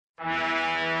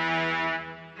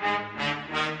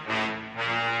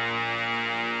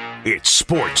It's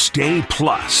Sports Day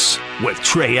Plus with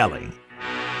Trey Elling.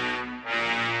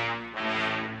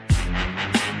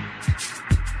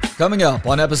 Coming up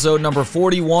on episode number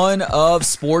 41 of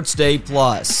Sports Day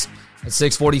Plus. At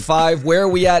 6:45, where are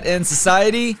we at in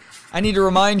society? I need to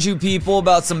remind you people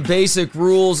about some basic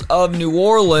rules of New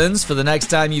Orleans for the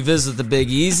next time you visit the Big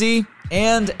Easy.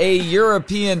 And a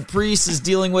European priest is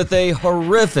dealing with a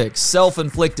horrific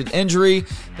self-inflicted injury,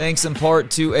 thanks in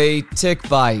part to a tick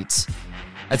bite.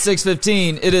 At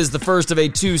 6:15, it is the first of a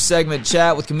two-segment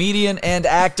chat with comedian and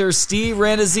actor Steve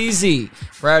Ranazizi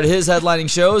prior to his headlining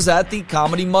shows at the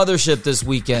Comedy Mothership this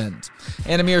weekend.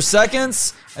 And in mere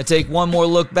seconds, I take one more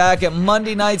look back at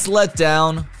Monday night's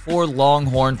letdown for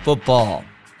Longhorn football.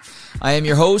 I am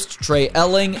your host, Trey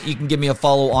Elling. You can give me a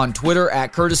follow on Twitter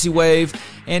at Courtesy Wave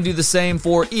and do the same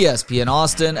for ESPN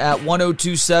Austin at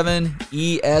 1027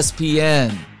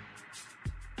 ESPN.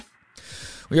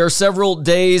 We are several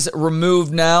days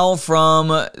removed now from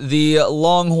the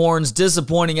Longhorns'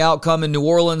 disappointing outcome in New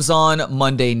Orleans on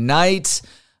Monday night.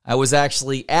 I was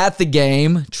actually at the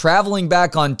game, traveling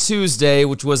back on Tuesday,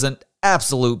 which was an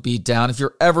absolute beatdown. If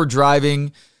you're ever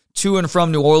driving to and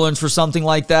from New Orleans for something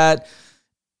like that,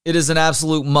 it is an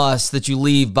absolute must that you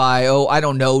leave by,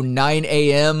 9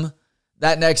 a.m.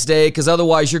 that next day, because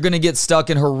otherwise you're going to get stuck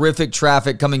in horrific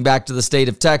traffic coming back to the state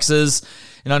of Texas.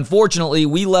 And unfortunately,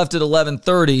 we left at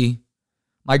 11:30,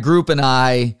 my group and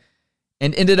I,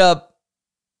 and ended up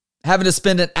having to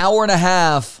spend an hour and a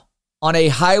half on a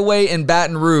highway in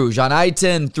Baton Rouge, on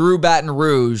I-10 through Baton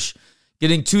Rouge,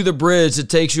 getting to the bridge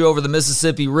that takes you over the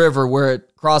Mississippi River where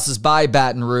it crosses by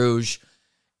Baton Rouge.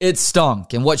 It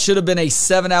stunk, and what should have been a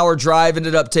 7-hour drive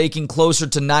ended up taking closer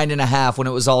to 9.5 when it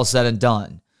was all said and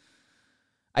done.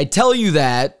 I tell you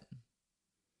that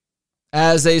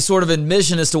as a sort of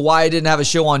admission as to why I didn't have a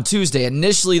show on Tuesday.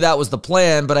 Initially, that was the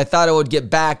plan, but I thought I would get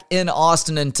back in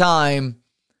Austin in time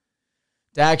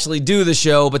to actually do the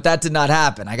show, but that did not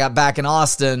happen. I got back in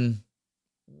Austin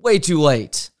way too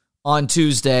late on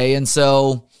Tuesday, and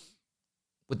so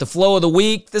with the flow of the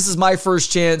week, this is my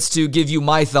first chance to give you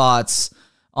my thoughts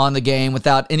on the game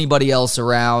without anybody else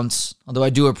around, although I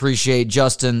do appreciate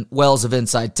Justin Wells of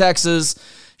Inside Texas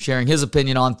sharing his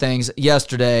opinion on things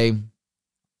yesterday.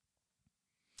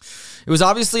 It was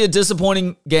obviously a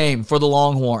disappointing game for the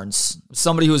Longhorns.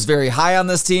 Somebody who was very high on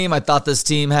this team. I thought this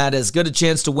team had as good a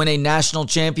chance to win a national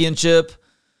championship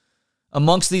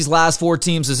amongst these last four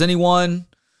teams as anyone.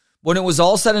 When it was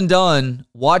all said and done,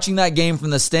 watching that game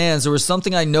from the stands, there was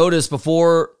something I noticed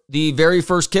before the very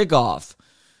first kickoff.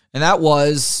 And that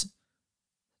was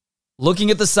looking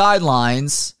at the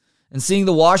sidelines and seeing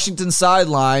the Washington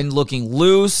sideline looking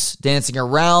loose, dancing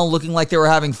around, looking like they were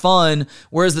having fun,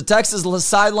 whereas the Texas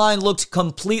sideline looked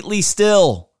completely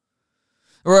still.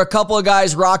 There were a couple of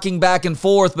guys rocking back and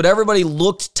forth, but everybody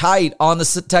looked tight on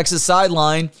the Texas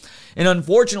sideline. And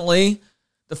unfortunately,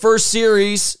 the first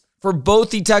series for both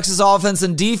the Texas offense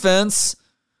and defense,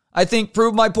 I think,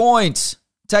 proved my point.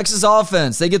 Texas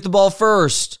offense, they get the ball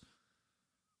first.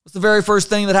 What's the very first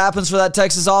thing that happens for that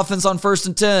Texas offense on 1st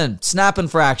and 10? Snap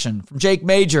infraction from Jake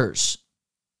Majors.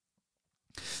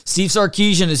 Steve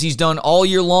Sarkisian, as he's done all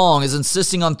year long, is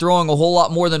insisting on throwing a whole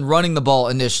lot more than running the ball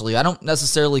initially. I don't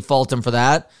necessarily fault him for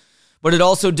that, but it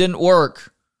also didn't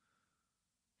work.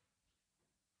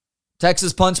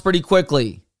 Texas punts pretty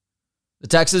quickly. The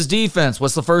Texas defense,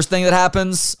 what's the first thing that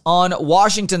happens on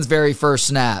Washington's very first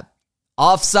snap?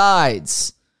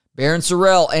 Offsides. Barron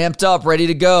Sorrell amped up, ready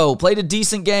to go. Played a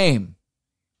decent game.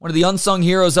 One of the unsung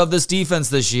heroes of this defense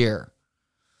this year.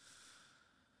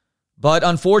 But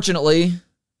unfortunately,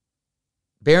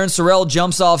 Barron Sorrell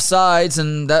jumps off sides,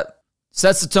 and that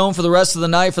sets the tone for the rest of the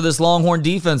night for this Longhorn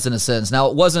defense in a sense. Now,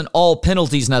 it wasn't all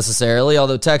penalties necessarily,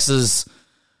 although Texas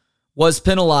was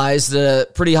penalized at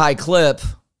a pretty high clip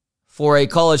for a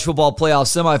college football playoff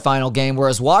semifinal game,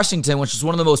 whereas Washington, which is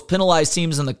one of the most penalized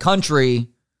teams in the country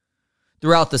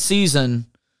throughout the season,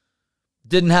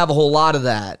 didn't have a whole lot of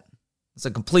that. It's a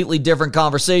completely different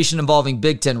conversation involving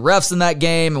Big Ten refs in that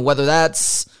game and whether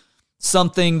that's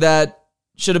something that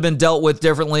should have been dealt with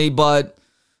differently, but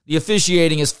the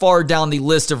officiating is far down the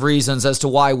list of reasons as to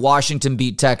why Washington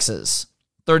beat Texas,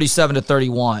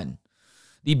 37-31.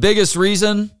 The biggest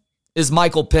reason is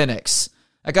Michael Penix.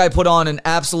 That guy put on an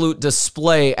absolute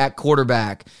display at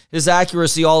quarterback. His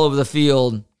accuracy all over the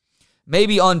field,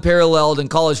 maybe unparalleled in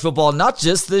college football, not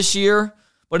just this year,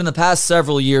 but in the past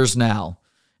several years now.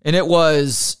 And it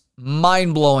was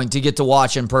mind-blowing to get to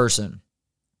watch in person.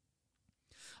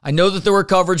 I know that there were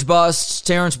coverage busts.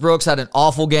 Terrence Brooks had an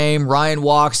awful game. Ryan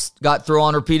Walks got thrown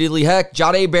on repeatedly. Heck,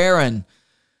 Jahdae Barron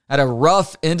had a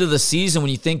rough end of the season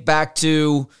when you think back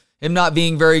to him not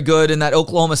being very good in that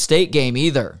Oklahoma State game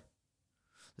either.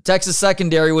 The Texas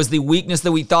secondary was the weakness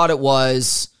that we thought it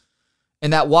was.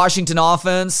 And that Washington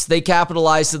offense, they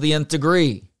capitalized to the nth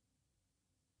degree.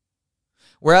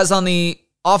 Whereas on the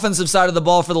offensive side of the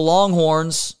ball for the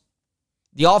Longhorns,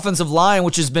 the offensive line,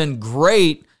 which has been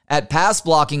great at pass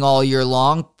blocking all year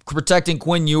long, protecting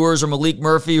Quinn Ewers or Malik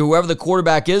Murphy, whoever the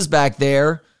quarterback is back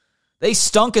there, they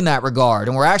stunk in that regard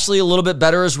and were actually a little bit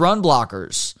better as run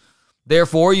blockers.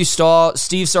 Therefore, you saw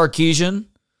Steve Sarkisian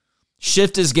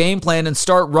shift his game plan and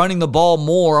start running the ball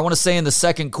more, I want to say in the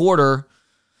second quarter.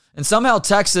 And somehow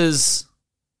Texas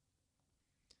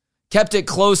kept it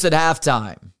close at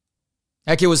halftime.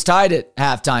 Heck, it was tied at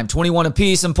halftime, 21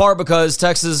 apiece, in part because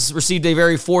Texas received a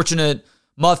very fortunate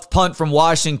muffed punt from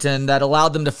Washington that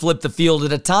allowed them to flip the field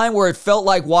at a time where it felt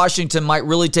like Washington might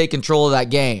really take control of that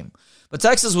game. But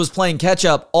Texas was playing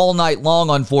catch-up all night long,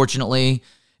 unfortunately,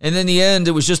 and in the end,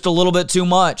 it was just a little bit too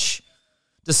much.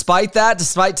 Despite that,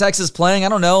 despite Texas playing, I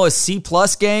don't know, a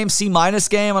C-plus game, C-minus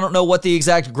game, I don't know what the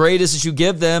exact grade is that you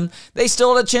give them, they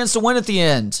still had a chance to win at the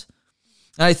end.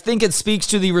 And I think it speaks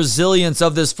to the resilience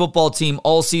of this football team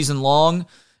all season long,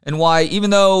 and why,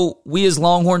 even though we as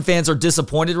Longhorn fans are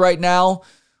disappointed right now,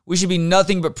 we should be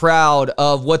nothing but proud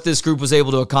of what this group was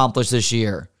able to accomplish this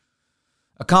year.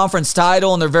 A conference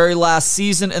title in their very last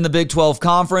season in the Big 12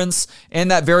 Conference,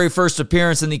 and that very first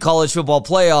appearance in the college football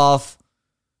playoff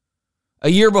a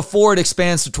year before it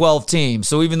expands to 12 teams.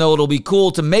 So even though it'll be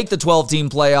cool to make the 12-team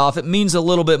playoff, it means a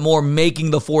little bit more making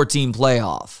the 4-team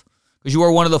playoff, because you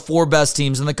are one of the 4 best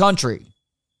teams in the country.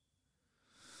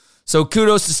 So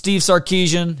kudos to Steve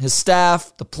Sarkisian, his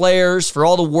staff, the players, for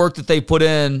all the work that they put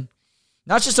in,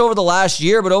 not just over the last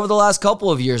year, but over the last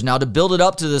couple of years now to build it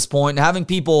up to this point and having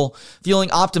people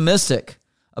feeling optimistic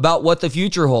about what the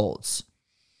future holds.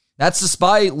 That's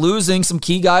despite losing some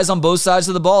key guys on both sides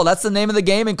of the ball. That's the name of the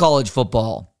game in college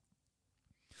football.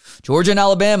 Georgia and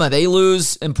Alabama, they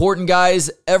lose important guys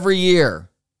every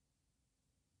year.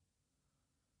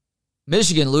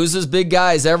 Michigan loses big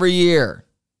guys every year.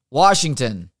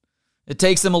 Washington, it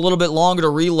takes them a little bit longer to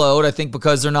reload, I think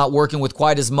because they're not working with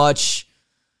quite as much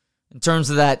in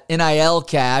terms of that NIL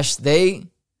cash. They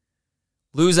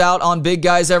lose out on big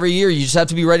guys every year. You just have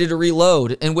to be ready to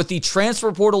reload. And with the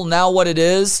transfer portal now what it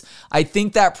is, I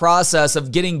think that process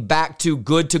of getting back to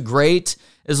good to great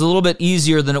is a little bit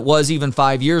easier than it was even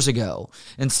 5 years ago.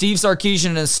 And Steve Sarkisian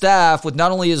and his staff, with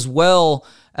not only as well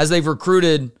as they've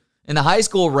recruited in the high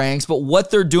school ranks, but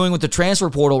what they're doing with the transfer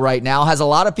portal right now has a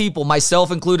lot of people,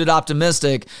 myself included,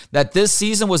 optimistic that this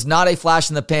season was not a flash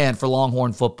in the pan for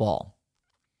Longhorn football.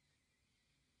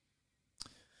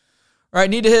 All right,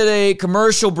 need to hit a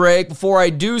commercial break. Before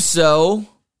I do so,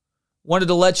 wanted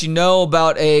to let you know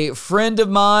about a friend of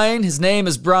mine. His name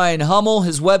is Brian Hummel.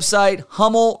 His website,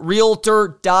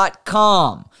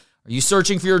 hummelrealtor.com. Are you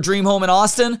searching for your dream home in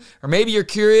Austin? Or maybe you're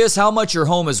curious how much your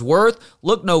home is worth?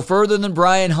 Look no further than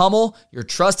Brian Hummel, your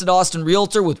trusted Austin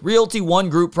realtor with Realty One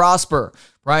Group Prosper.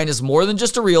 Brian is more than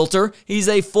just a realtor. He's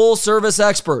a full-service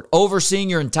expert, overseeing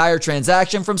your entire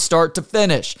transaction from start to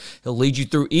finish. He'll lead you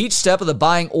through each step of the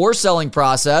buying or selling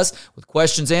process with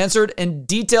questions answered and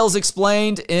details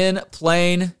explained in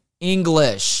plain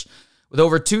English. With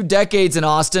over 2 decades in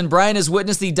Austin, Brian has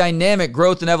witnessed the dynamic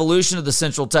growth and evolution of the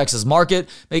Central Texas market,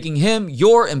 making him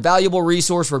your invaluable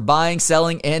resource for buying,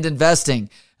 selling, and investing.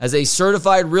 As a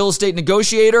certified real estate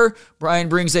negotiator, Brian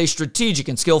brings a strategic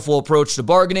and skillful approach to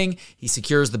bargaining. He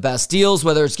secures the best deals,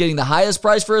 whether it's getting the highest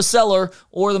price for a seller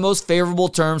or the most favorable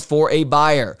terms for a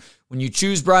buyer. When you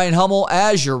choose Brian Hummel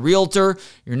as your realtor,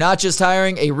 you're not just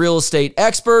hiring a real estate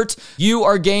expert, you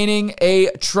are gaining a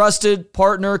trusted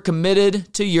partner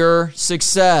committed to your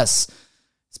success.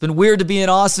 It's been weird to be in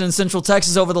Austin and Central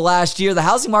Texas over the last year. The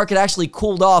housing market actually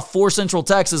cooled off for Central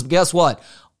Texas, but guess what?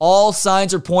 All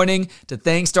signs are pointing to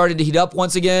things starting to heat up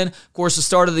once again. Of course, the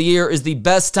start of the year is the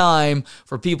best time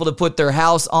for people to put their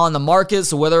house on the market.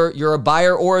 So whether you're a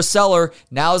buyer or a seller,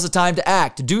 now is the time to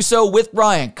act. To do so with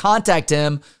Brian, contact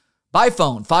him by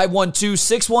phone,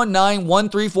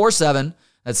 512-619-1347.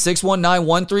 That's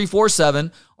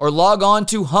 619-1347. Or log on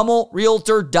to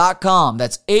hummelrealtor.com.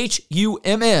 That's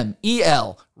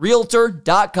HUMMEL,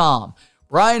 realtor.com.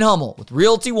 Brian Hummel with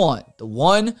Realty One, the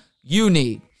one you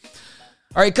need.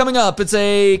 All right, coming up, it's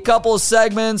a couple of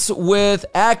segments with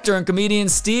actor and comedian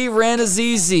Steve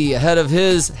Ranazizi ahead of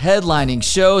his headlining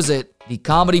shows at the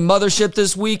Comedy Mothership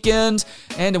this weekend,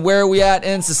 and where are we at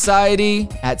in society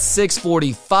at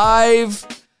 6:45.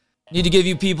 Need to give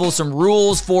you people some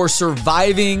rules for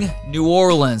surviving New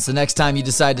Orleans the next time you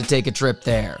decide to take a trip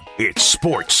there. It's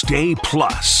Sports Day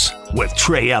Plus with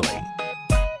Trey Elling.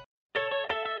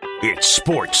 It's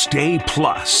Sports Day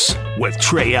Plus with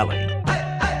Trey Elling.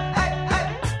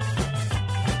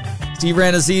 Steve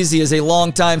Ranazizi is a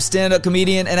longtime stand-up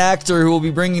comedian and actor who will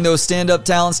be bringing those stand-up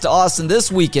talents to Austin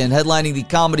this weekend, headlining the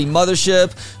Comedy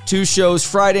Mothership. 2 shows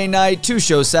Friday night, 2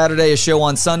 shows Saturday, a show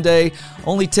on Sunday.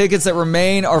 Only tickets that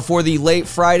remain are for the late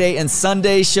Friday and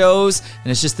Sunday shows,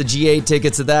 and it's just the GA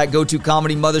tickets of that. Go to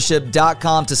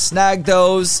comedymothership.com to snag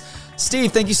those.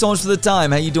 Steve, thank you so much for the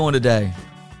time. How you doing today?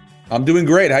 I'm doing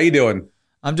great. How you doing?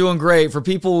 I'm doing great. For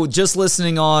people just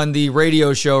listening on the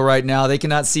radio show right now, they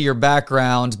cannot see your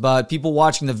background, but people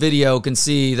watching the video can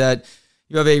see that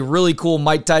you have a really cool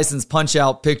Mike Tyson's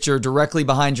Punch-Out picture directly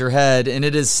behind your head, and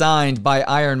it is signed by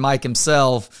Iron Mike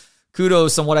himself.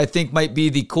 Kudos on what I think might be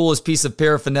the coolest piece of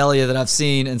paraphernalia that I've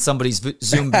seen in somebody's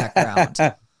Zoom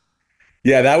background.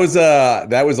 Yeah, that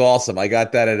was awesome. I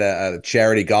got that at a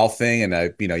charity golf thing,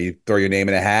 and you throw your name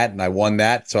in a hat, and I won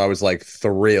that, so I was like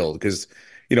thrilled because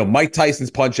Mike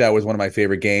Tyson's Punch-Out was one of my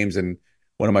favorite games and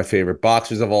one of my favorite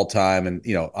boxers of all time. And,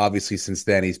 obviously since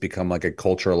then he's become like a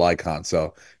cultural icon.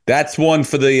 So that's one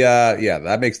for the,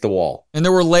 that makes the wall. And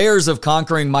there were layers of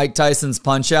conquering Mike Tyson's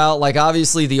Punch-Out. Like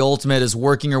obviously the ultimate is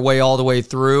working your way all the way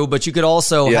through, but you could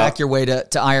also hack your way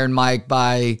to Iron Mike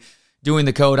by doing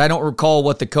the code. I don't recall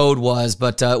what the code was,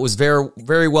 but it was very,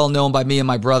 very well known by me and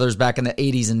my brothers back in the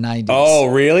 80s and 90s. Oh,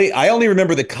 really? I only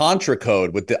remember the Contra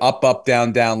code with the up, up,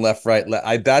 down, down, left, right.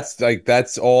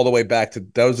 That's all the way back to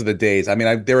those are the days. I mean,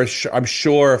 I'm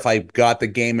sure if I got the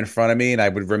game in front of me and I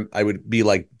would be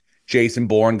like Jason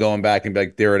Bourne going back and be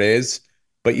like, there it is.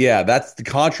 But yeah, that's the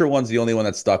Contra one's the only one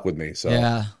that stuck with me. So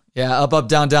yeah, up, up,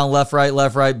 down, down, left,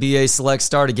 right, BA, select,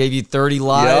 start. It gave you 30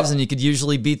 lives, and you could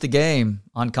usually beat the game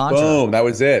on Contra. Boom, that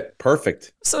was it.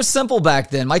 Perfect. So simple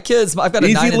back then. My kids, I've got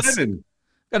a 9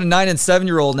 and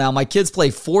 7-year-old now. My kids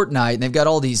play Fortnite, and they've got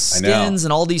all these skins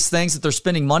and all these things that they're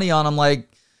spending money on. I'm like,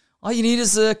 all you need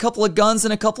is a couple of guns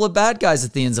and a couple of bad guys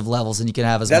at the ends of levels, and you can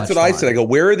have as much fun. That's what I said. I go,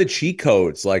 where are the cheat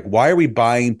codes? Like, why are we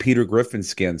buying Peter Griffin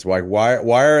skins? Why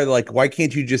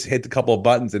can't you just hit a couple of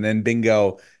buttons and then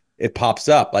bingo, it pops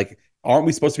up? Like, aren't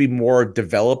we supposed to be more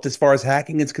developed as far as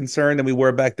hacking is concerned than we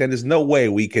were back then? There's no way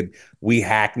we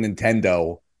hack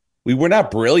Nintendo. We were not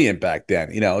brilliant back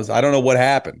then. I don't know what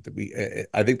happened.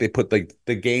 I think they put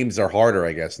the games are harder,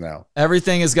 I guess, now.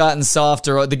 Everything has gotten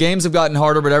softer. The games have gotten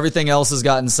harder, but everything else has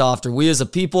gotten softer. We as a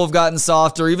people have gotten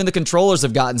softer. Even the controllers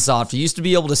have gotten softer. You used to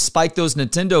be able to spike those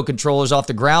Nintendo controllers off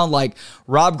the ground like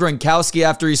Rob Gronkowski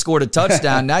after he scored a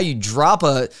touchdown. Now you drop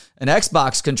an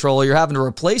Xbox controller, you're having to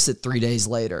replace it 3 days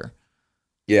later.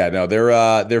 Yeah, no,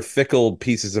 they're fickle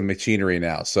pieces of machinery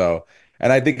now. So,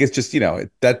 and I think it's just,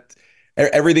 that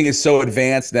everything is so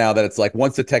advanced now that it's like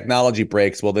once the technology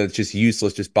breaks, well, then it's just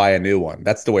useless. Just buy a new one.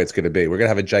 That's the way it's going to be. We're going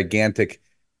to have a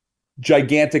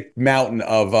gigantic mountain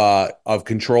of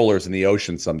controllers in the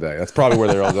ocean someday. That's probably where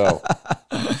they'll go.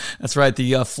 That's right.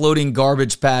 The floating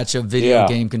garbage patch of video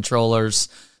game controllers.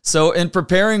 So in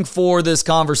preparing for this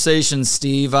conversation,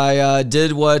 Steve, I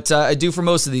did what I do for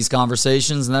most of these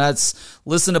conversations, and that's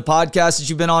listen to podcasts that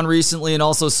you've been on recently and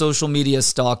also social media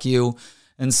stalk you.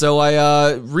 And so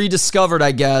I rediscovered,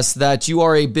 I guess, that you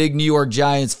are a big New York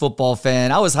Giants football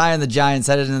fan. I was high on the Giants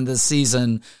headed into this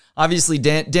season. Obviously,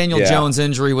 Daniel Jones'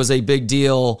 injury was a big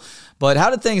deal. But how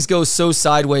did things go so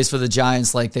sideways for the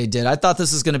Giants like they did? I thought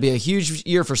this was going to be a huge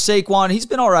year for Saquon. He's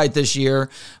been all right this year,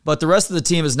 but the rest of the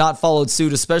team has not followed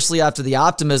suit, especially after the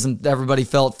optimism that everybody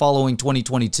felt following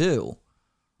 2022.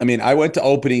 I mean, I went to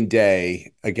opening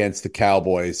day against the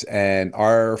Cowboys, and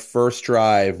our first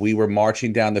drive, we were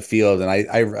marching down the field, and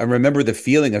I remember the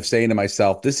feeling of saying to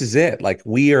myself, this is it. Like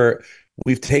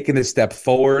we've taken a step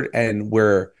forward, and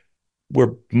we're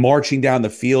marching down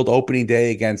the field opening day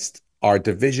against our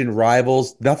division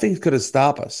rivals. Nothing's going to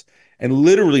stop us. And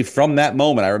literally from that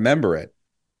moment, I remember it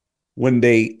when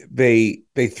they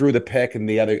threw the pick and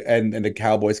and the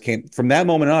Cowboys came. From that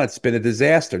moment on, it's been a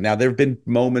disaster. Now there have been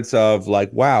moments of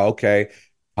like, wow, okay,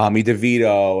 Tommy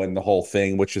DeVito and the whole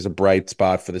thing, which is a bright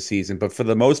spot for the season. But for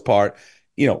the most part,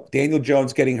 Daniel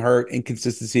Jones getting hurt,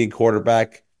 inconsistency in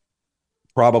quarterback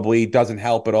probably doesn't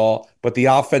help at all. But the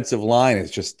offensive line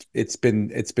is just it's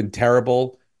been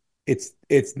terrible.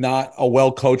 It's not a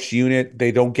well-coached unit.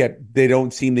 They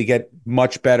don't seem to get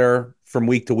much better from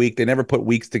week to week. They never put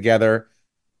weeks together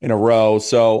in a row.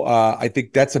 So I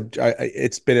think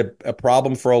it's been a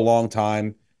problem for a long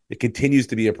time. It continues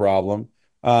to be a problem.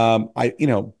 Other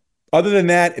than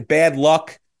that, bad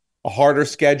luck, a harder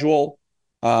schedule.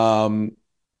 And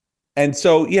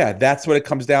so, yeah, that's what it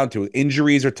comes down to.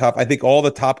 Injuries are tough. I think all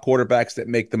the top quarterbacks that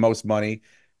make the most money,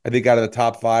 I think out of the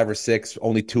top 5 or 6,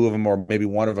 only 2 of them or maybe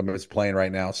one of them is playing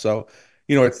right now. So,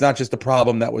 it's not just a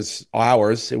problem that was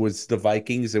ours. It was the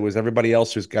Vikings. It was everybody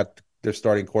else who's got their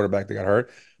starting quarterback that got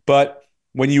hurt. But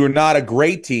when you are not a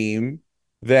great team,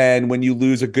 then when you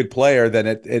lose a good player, then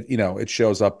it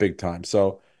shows up big time.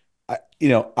 So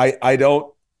I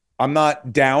don't I'm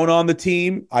not down on the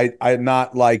team. I'm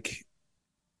not like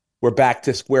we're back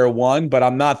to square one, but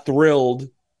I'm not thrilled,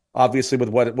 obviously, with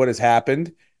what has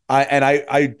happened.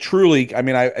 I truly,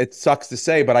 it sucks to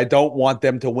say, but I don't want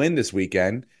them to win this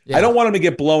weekend. I Yeah. don't want them to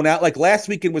get blown out. Like last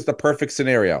weekend was the perfect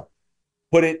scenario.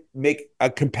 Make a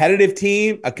competitive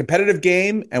team, a competitive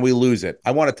game, and we lose it.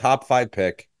 I want a top 5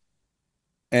 pick.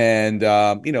 And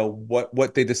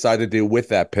what they decide to do with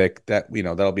that pick,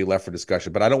 that'll be left for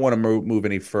discussion. But I don't want to move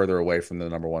any further away from the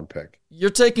number 1 pick. You're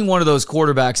taking one of those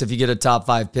quarterbacks if you get a top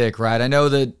 5 pick, right? I know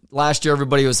that last year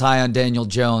everybody was high on Daniel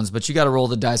Jones, but you got to roll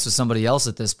the dice with somebody else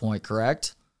at this point,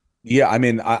 correct? Yeah,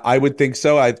 I would think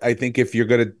so. I think if you're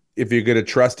gonna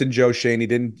trust in Joe Shane, he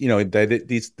didn't.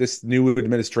 This new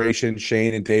administration,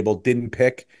 Shane and Dable didn't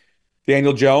pick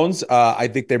Daniel Jones. I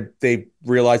think they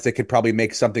realized they could probably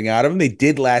make something out of him. They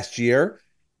did last year.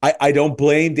 I don't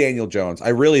blame Daniel Jones. I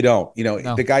really don't.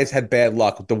 No. The guy's had bad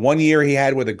luck. The one year he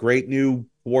had with a great new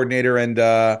coordinator and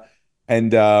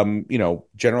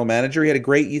general manager, he had a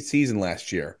great season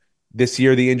last year. This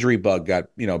year, the injury bug got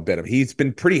bit him. He's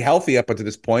been pretty healthy up until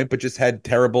this point, but just had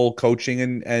terrible coaching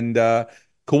and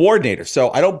coordinator. So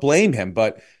I don't blame him,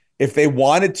 but if you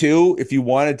wanted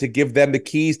to give them the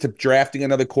keys to drafting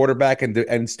another quarterback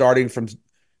and starting from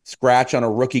scratch on a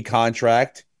rookie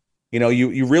contract,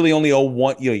 you really only owe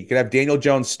one. You could have Daniel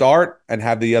Jones start and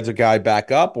have the other guy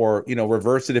back up, or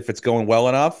reverse it if it's going well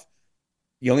enough.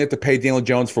 You only have to pay Daniel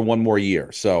Jones for one more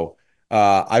year, so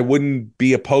I wouldn't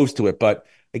be opposed to it. But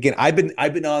again, I've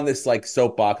been on this like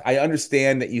soapbox. I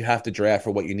understand that you have to draft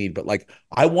for what you need, but like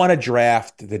I want to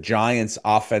draft the Giants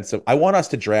offensive. I want us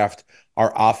to draft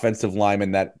our offensive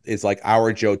lineman that is like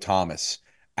our Joe Thomas,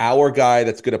 our guy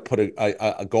that's going to put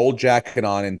a gold jacket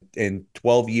on in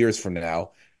 12 years from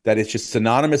now, that is just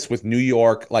synonymous with New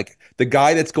York, like the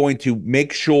guy that's going to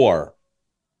make sure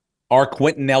our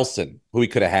Quentin Nelson, who we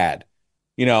could have had,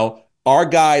 our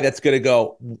guy that's going to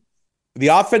go. The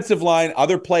offensive line,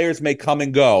 other players may come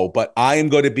and go, but I am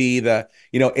going to be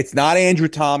it's not Andrew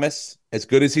Thomas, as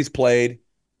good as he's played.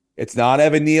 It's not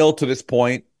Evan Neal to this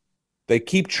point. They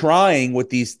keep trying with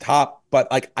these top, but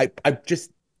like I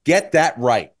just get that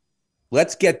right.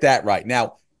 Let's get that right.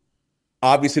 Now,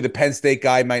 obviously the Penn State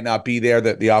guy might not be there,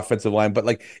 the offensive line, but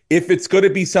like if it's going to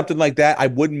be something like that, I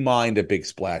wouldn't mind a big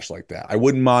splash like that. I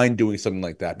wouldn't mind doing something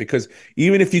like that, because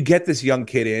even if you get this young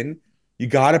kid in, you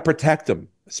got to protect him,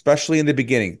 especially in the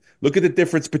beginning. Look at the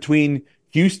difference between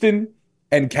Houston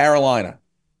and Carolina.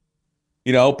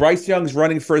 Bryce Young's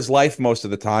running for his life most of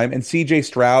the time, and CJ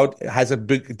Stroud has a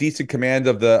decent command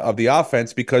of the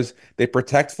offense because they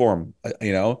protect for him.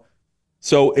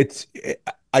 So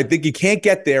I think you can't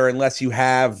get there unless you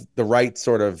have the right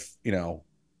sort of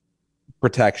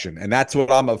protection, and that's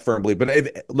what I'm a firm believer.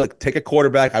 But look, take a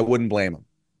quarterback, I wouldn't blame him.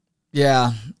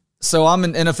 Yeah. So I'm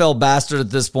an NFL bastard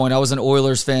at this point. I was an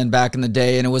Oilers fan back in the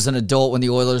day, and it was an adult when the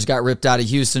Oilers got ripped out of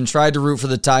Houston. Tried to root for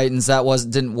the Titans. That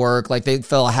didn't work. Like, they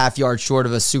fell a half yard short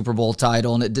of a Super Bowl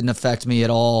title, and it didn't affect me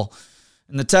at all.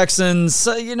 And the Texans,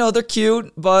 they're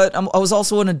cute, but I was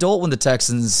also an adult when the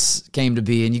Texans came to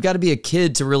be, and you got to be a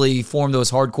kid to really form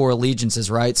those hardcore allegiances,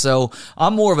 right? So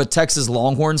I'm more of a Texas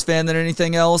Longhorns fan than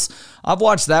anything else. I've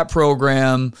watched that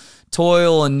program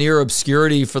toil in near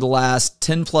obscurity for the last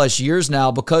 10 plus years now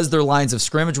because their lines of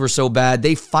scrimmage were so bad.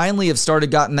 They finally have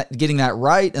started getting that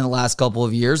right in the last couple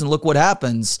of years, and look what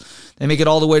happens. They make it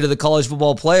all the way to the college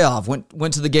football playoff.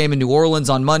 Went to the game in New Orleans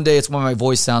on Monday. It's why my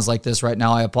voice sounds like this right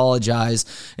now. I apologize.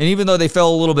 And even though they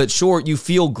fell a little bit short, you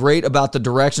feel great about the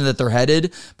direction that they're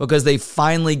headed because they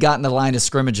finally gotten the line of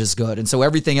scrimmages good. And so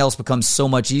everything else becomes so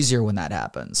much easier when that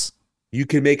happens. You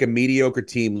can make a mediocre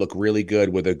team look really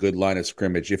good with a good line of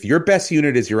scrimmage. If your best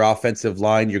unit is your offensive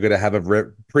line, you're going to have a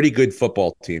pretty good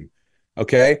football team.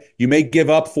 Okay? You may give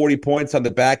up 40 points on the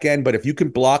back end, but if you can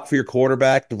block for your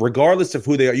quarterback, regardless of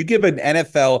who they are, you give an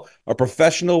NFL, a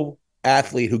professional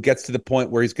athlete who gets to the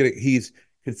point where he's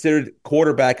considered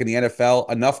quarterback in the NFL,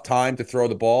 enough time to throw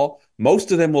the ball,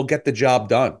 most of them will get the job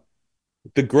done.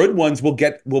 The good ones will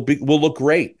look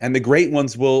great, and the great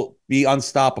ones will be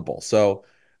unstoppable. So,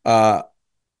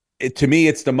 to me,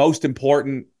 it's the most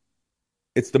important.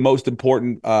 It's the most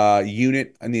important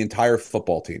unit in the entire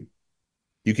football team.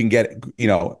 You can get,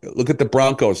 look at the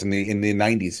Broncos in the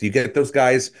 90s. You get those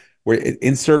guys where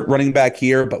insert running back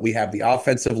here, but we have the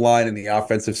offensive line and the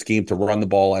offensive scheme to run the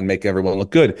ball and make everyone look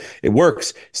good. It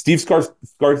works. Steve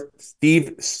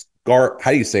How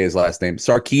do you say his last name?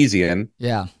 Sarkisian.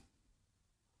 Yeah.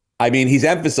 I mean, he's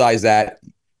emphasized that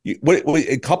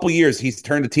a couple years he's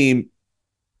turned the team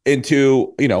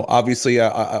into, obviously,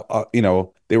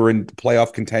 they were in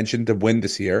playoff contention to win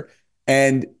this year.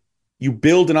 And you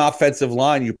build an offensive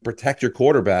line, you protect your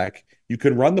quarterback, you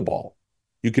can run the ball.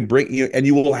 You can and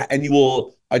you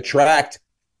will attract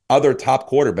other top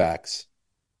quarterbacks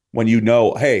when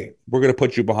hey, we're going to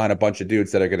put you behind a bunch of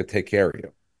dudes that are going to take care of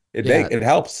you. It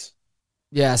helps.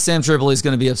 Yeah, Sam Tripoli is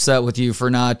going to be upset with you for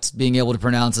not being able to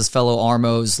pronounce his fellow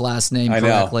Armo's last name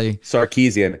correctly.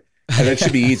 Sarkisian. And it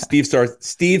should be Steve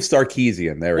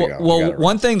Sarkisian. There we go. Well,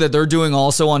 one thing that they're doing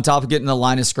also on top of getting the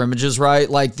line of scrimmages right,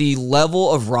 like the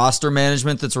level of roster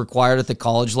management that's required at the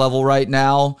college level right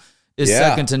now is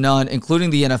second to none, including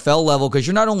the NFL level, because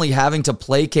you're not only having to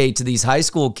placate to these high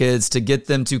school kids to get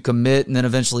them to commit and then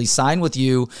eventually sign with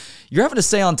you, you're having to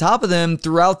stay on top of them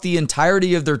throughout the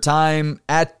entirety of their time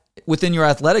within your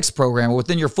athletics program or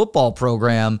within your football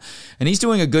program. And he's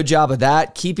doing a good job of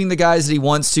that, keeping the guys that he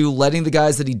wants to, letting the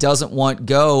guys that he doesn't want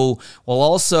go, while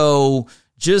also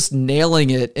just nailing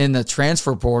it in the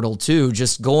transfer portal too,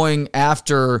 just going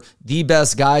after the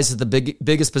best guys at the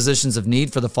biggest positions of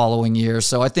need for the following year.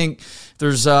 So I think if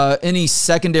there's any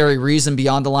secondary reason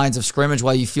beyond the lines of scrimmage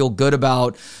why you feel good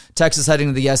about Texas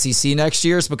heading to the SEC next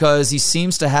year is because he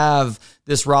seems to have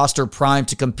this roster primed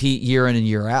to compete year in and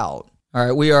year out. All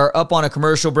right, we are up on a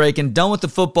commercial break and done with the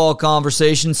football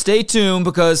conversation. Stay tuned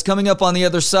because coming up on the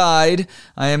other side,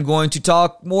 I am going to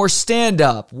talk more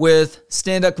stand-up with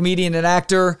stand-up comedian and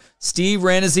actor Steve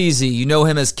Ranazizi. You know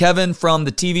him as Kevin from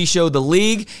the TV show The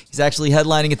League. He's actually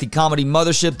headlining at the Comedy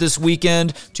Mothership this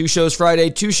weekend. 2 shows Friday,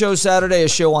 2 shows Saturday, a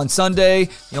show on Sunday.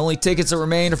 The only tickets that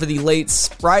remain are for the late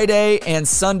Friday and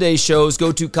Sunday shows.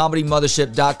 Go to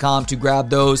comedymothership.com to grab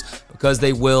those because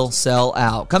they will sell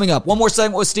out. Coming up, one more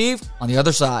segment with Steve on the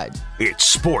other side. It's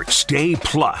Sports Day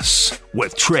Plus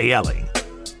with Trey Elling.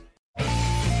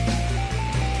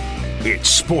 It's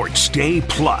Sports Day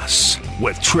Plus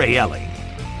with Trey Elling.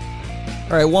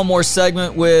 All right, one more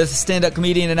segment with stand-up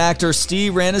comedian and actor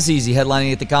Steve Ranazizi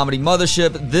headlining at the Comedy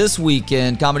Mothership this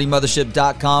weekend.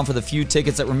 ComedyMothership.com for the few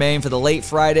tickets that remain for the late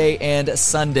Friday and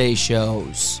Sunday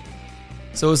shows.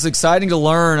 So it was exciting to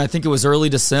learn, I think it was early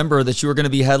December, that you were going to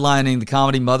be headlining the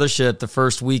Comedy Mothership the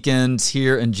first weekend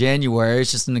here in January.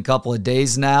 It's just in a couple of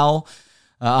days now.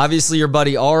 Obviously, your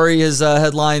buddy Ari is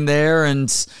headline there,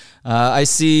 and I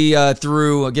see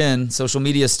through, again, social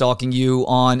media stalking you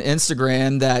on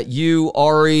Instagram that you,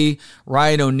 Ari,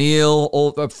 Ryan O'Neal,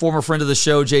 a former friend of the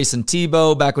show, Jason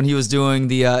Tebow, back when he was doing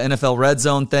the NFL Red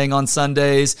Zone thing on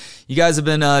Sundays, you guys have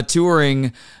been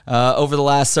touring over the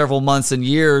last several months and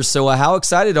years. So how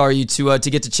excited are you to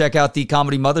get to check out the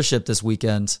Comedy Mothership this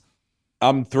weekend?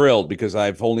 I'm thrilled because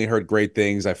I've only heard great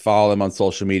things. I follow them on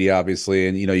social media, obviously,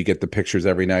 and you get the pictures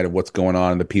every night of what's going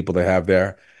on and the people they have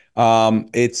there. I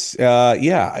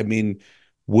mean,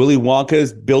 Willy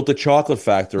Wonka's built a chocolate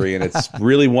factory and it's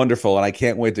really wonderful, and I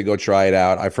can't wait to go try it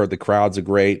out. I've heard the crowds are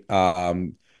great.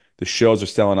 The shows are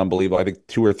selling unbelievable. I think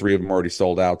 2 or 3 of them already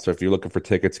sold out. So if you're looking for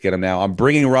tickets, get them now. I'm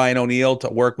bringing Ryan O'Neal to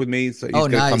work with me, so he's going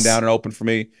to come down and open for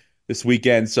me this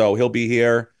weekend. So he'll be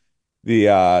here. The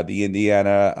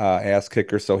Indiana ass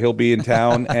kicker, so he'll be in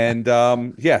town, and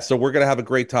so we're gonna have a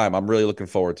great time. I'm really looking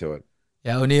forward to it.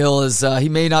 Yeah, O'Neal is he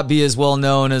may not be as well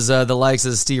known as the likes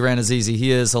of Steve Ranazizi. He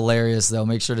is hilarious though.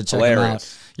 Make sure to check him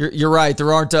out. You're right.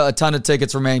 There aren't a ton of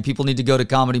tickets remaining. People need to go to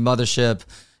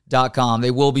ComedyMothership.com.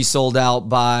 They will be sold out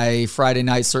by Friday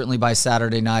night, certainly by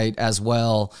Saturday night as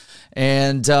well.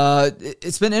 And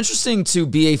it's been interesting to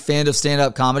be a fan of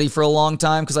stand-up comedy for a long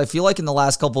time because I feel like in the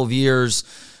last couple of years,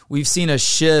 we've seen a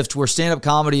shift where stand-up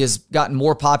comedy has gotten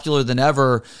more popular than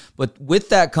ever, but with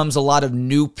that comes a lot of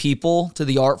new people to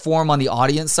the art form on the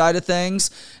audience side of things.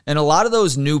 And a lot of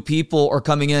those new people are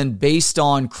coming in based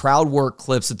on crowd work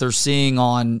clips that they're seeing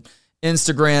on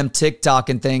Instagram, TikTok,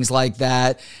 and things like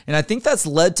that. And I think that's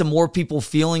led to more people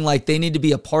feeling like they need to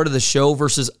be a part of the show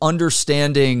versus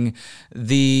understanding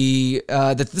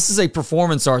that this is a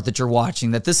performance art that you're watching,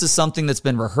 that this is something that's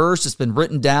been rehearsed, it's been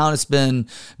written down, it's been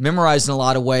memorized in a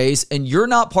lot of ways, and you're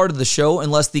not part of the show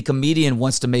unless the comedian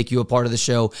wants to make you a part of the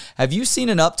show. Have you seen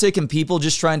an uptick in people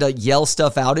just trying to yell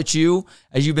stuff out at you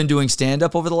as you've been doing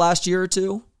stand-up over the last year or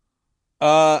two?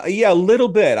 A little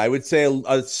bit. I would say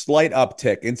a slight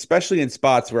uptick, especially in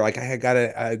spots where, like, I got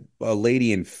a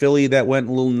lady in Philly that went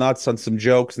a little nuts on some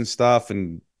jokes and stuff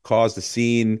and caused a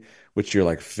scene, which you're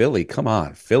like, Philly, come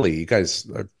on, Philly, you guys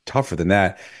are tougher than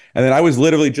that. And then I was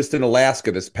literally just in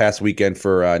Alaska this past weekend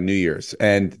for New Year's,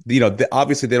 and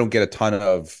obviously they don't get a ton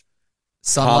of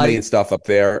comedy Sunlight. and stuff up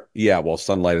there. Yeah, well,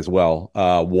 sunlight as well,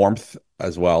 warmth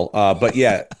as well. But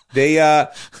yeah,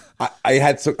 I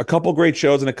had a couple great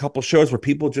shows and a couple shows where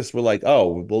people just were like,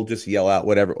 "Oh, we'll just yell out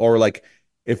whatever," or like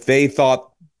if they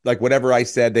thought like whatever I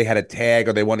said, they had a tag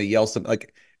or they want to yell something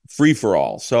like free for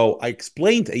all. So I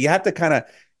explained you have to kind of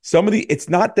it's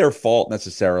not their fault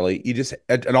necessarily. You just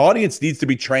an audience needs to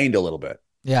be trained a little bit.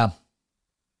 Yeah.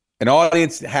 An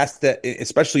audience has to,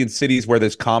 especially in cities where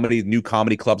there's new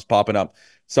comedy clubs popping up.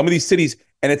 Some of these cities,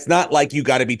 and it's not like you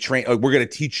got to be trained. Like, we're going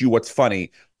to teach you what's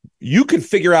funny. You can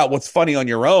figure out what's funny on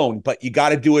your own, but you got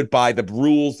to do it by the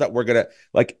rules that we're gonna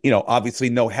like. Obviously,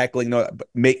 no heckling, no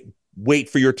wait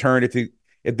for your turn.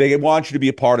 If they want you to be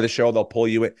a part of the show, they'll pull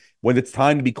you in. When it's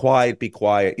time to be quiet, be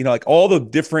quiet. Like all the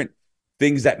different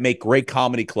things that make great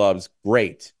comedy clubs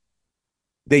great.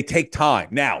 They take time.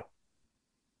 Now,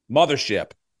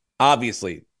 Mothership.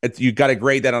 Obviously, you got to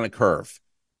grade that on a curve.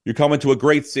 You're coming to a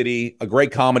great city, a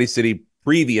great comedy city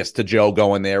previous to Joe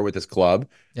going there with his club.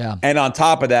 Yeah. And on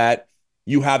top of that,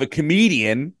 you have a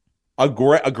comedian, a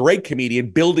great comedian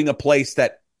building a place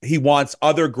that he wants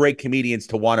other great comedians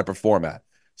to want to perform at.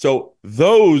 So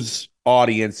those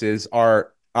audiences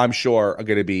I'm sure, are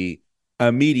going to be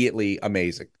immediately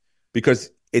amazing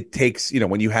because it takes,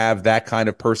 when you have that kind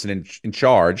of person in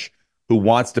charge who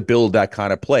wants to build that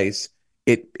kind of place,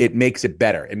 it makes it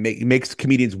better. It makes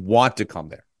comedians want to come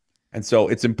there. And so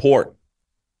it's important.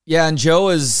 Yeah, and Joe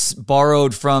has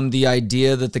borrowed from the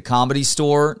idea that the Comedy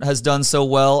Store has done so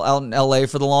well out in LA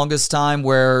for the longest time,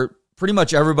 where pretty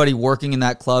much everybody working in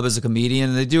that club is a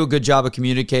comedian, and they do a good job of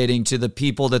communicating to the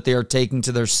people that they are taking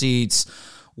to their seats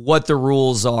what the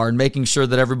rules are and making sure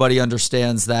that everybody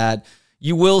understands that.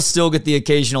 You will still get the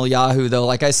occasional Yahoo, though.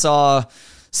 Like I saw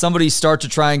somebody start to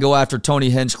try and go after Tony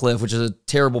Hinchcliffe, which is a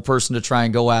terrible person to try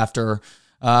and go after.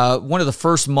 One of the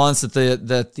first months that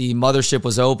the mothership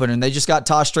was open, and they just got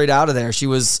tossed straight out of there. She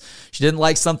didn't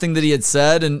like something that he had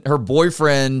said, and her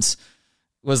boyfriend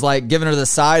was like giving her the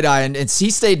side eye, and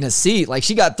he stayed in his seat. Like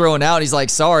she got thrown out. He's like,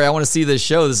 "Sorry, I want to see this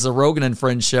show. This is a Rogan and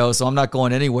Friends show, so I'm not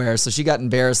going anywhere." So she got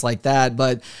embarrassed like that.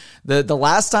 But the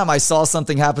last time I saw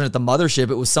something happen at the mothership,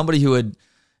 it was somebody who had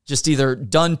just either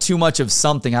done too much of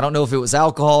something. I don't know if it was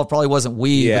alcohol, it probably wasn't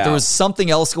weed, but there was something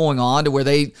else going on to where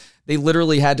they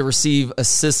literally had to receive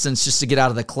assistance just to get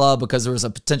out of the club because there was a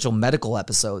potential medical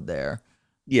episode there.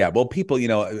 Yeah, well, people,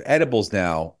 edibles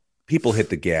now, people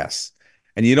hit the gas.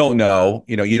 And you don't know.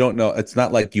 It's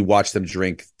not like you watch them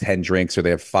drink 10 drinks or they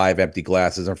have 5 empty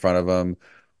glasses in front of them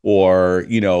or,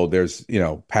 there's,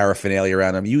 paraphernalia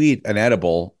around them. You eat an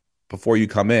edible before you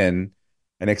come in.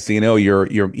 And next thing you know,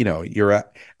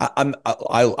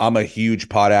 I'm a huge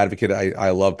pot advocate. I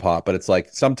love pot, but it's like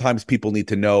sometimes people need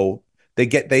to know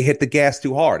they hit the gas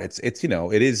too hard.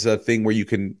 It is a thing where you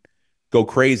can go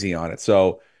crazy on it.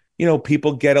 So,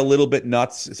 people get a little bit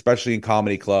nuts, especially in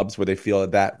comedy clubs where they feel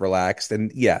that relaxed.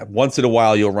 And yeah, once in a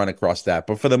while you'll run across that.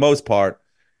 But for the most part,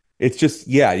 it's just,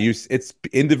 it's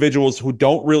individuals who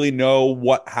don't really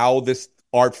know how this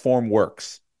art form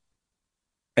works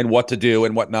and what to do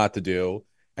and what not to do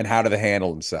and how do they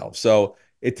handle themselves. So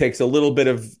it takes a little bit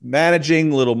of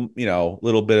managing, little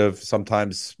bit of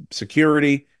sometimes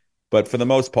security. But for the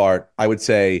most part, I would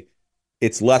say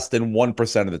it's less than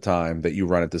 1% of the time that you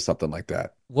run into something like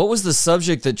that. What was the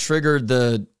subject that triggered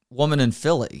the woman in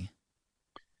Philly?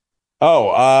 Oh,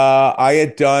 I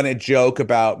had done a joke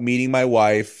about meeting my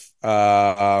wife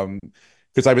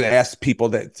because I would ask people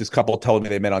that this couple told me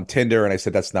they met on Tinder, and I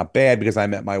said that's not bad because I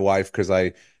met my wife because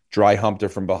I dry humped her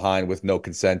from behind with no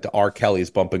consent to R. Kelly's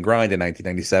Bump and Grind in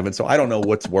 1997. So I don't know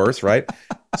what's worse, right?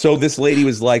 So this lady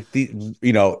was like,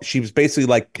 she was basically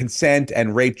like, consent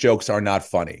and rape jokes are not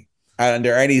funny.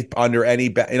 Under any,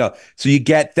 so you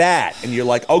get that, and you're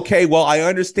like, okay, well, I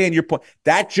understand your point.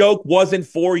 That joke wasn't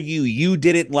for you. You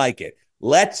didn't like it.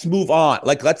 Let's move on.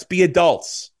 Like, let's be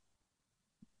adults.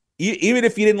 Even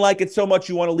if you didn't like it so much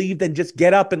you want to leave, then just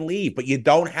get up and leave. But you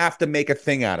don't have to make a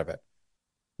thing out of it.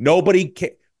 Nobody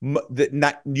can.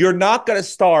 You're not going to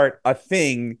start a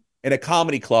thing in a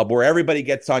comedy club where everybody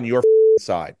gets on your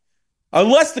side,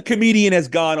 unless the comedian has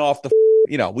gone off the.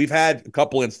 We've had a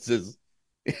couple instances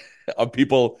of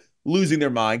people losing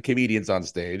their mind, comedians on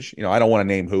stage. I don't want to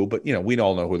name who, but we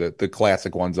all know who the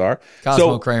classic ones are.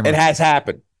 Cosmo Kramer. It has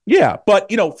happened. Yeah,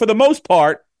 but for the most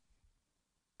part,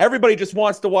 everybody just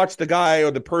wants to watch the guy or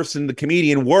the person, the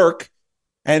comedian work,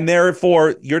 and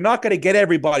therefore you're not going to get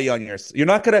everybody on your. You're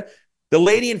not going to. The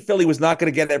lady in Philly was not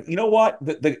going to get. You know what?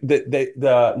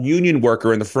 The union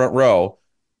worker in the front row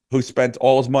who spent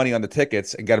all his money on the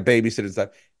tickets and got a babysitter and stuff.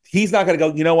 He's not going to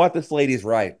go. You know what? This lady's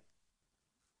right.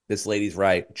 This lady's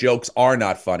right. Jokes are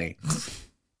not funny.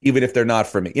 even if they're not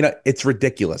for me. It's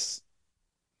ridiculous.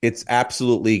 It's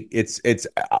absolutely,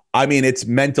 I mean, it's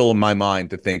mental in my mind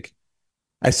to think,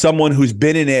 as someone who's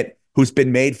been in it, who's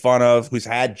been made fun of, who's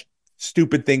had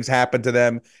stupid things happen to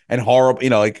them and horrible,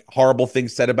 like horrible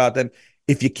things said about them.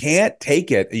 If you can't take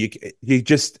it,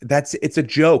 it's a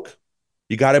joke.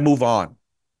 You got to move on.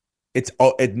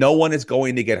 No one is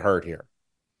going to get hurt here.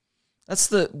 That's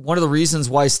one of the reasons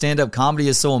why stand-up comedy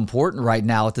is so important right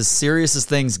now, with as serious as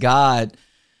things got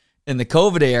in the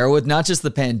COVID era, with not just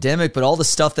the pandemic, but all the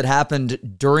stuff that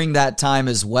happened during that time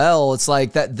as well. It's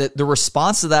like that the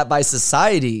response to that by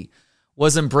society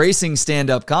was embracing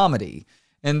stand-up comedy.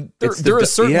 And there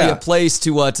is certainly a place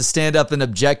to stand up and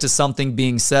object to something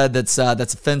being said that's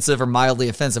offensive or mildly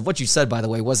offensive. What you said, by the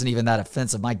way, wasn't even that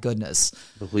offensive. My goodness.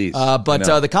 Please.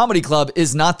 But the Comedy Club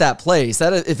is not that place.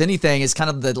 That, if anything, is kind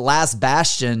of the last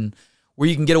bastion where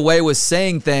you can get away with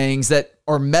saying things that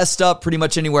are messed up pretty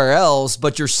much anywhere else,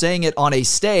 but you're saying it on a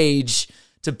stage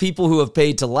to people who have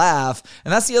paid to laugh.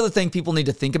 And that's the other thing people need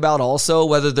to think about also,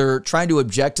 whether they're trying to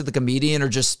object to the comedian or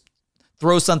just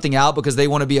throw something out because they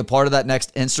want to be a part of that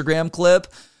next Instagram clip.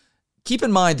 Keep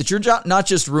in mind that you're not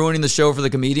just ruining the show for the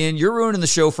comedian, you're ruining the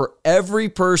show for every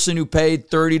person who paid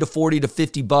 30 to 40 to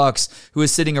 50 bucks who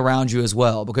is sitting around you as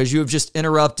well, because you have just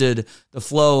interrupted the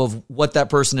flow of what that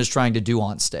person is trying to do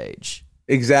on stage.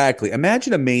 Exactly.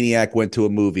 Imagine a maniac went to a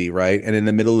movie, right? And in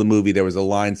the middle of the movie, there was a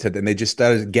line said, and they just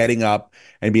started getting up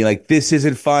and being like, this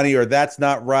isn't funny, or that's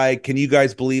not right. Can you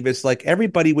guys believe this? Like,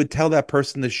 everybody would tell that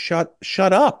person to shut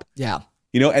up. Yeah.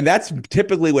 And that's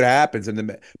typically what happens.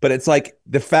 But it's like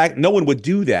the fact no one would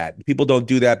do that. People don't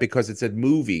do that because it's a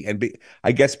movie. And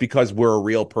I guess because we're a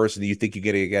real person, you think you're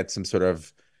going to get some sort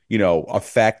of,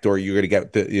 effect, or you're going to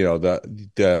get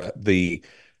the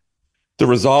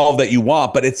resolve that you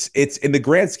want. But it's in the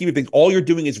grand scheme of things, all you're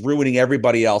doing is ruining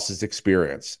everybody else's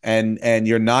experience, and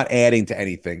you're not adding to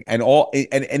anything. And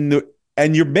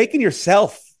you're making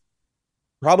yourself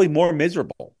probably more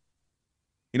miserable.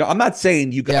 I'm not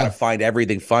saying you got to find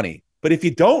everything funny, but if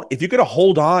you're going to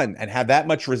hold on and have that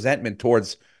much resentment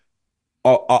towards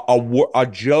a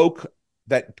joke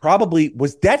that probably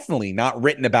was definitely not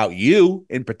written about you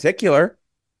in particular,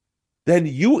 then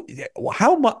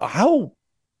how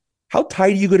tight are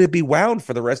you going to be wound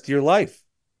for the rest of your life?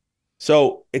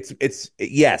 So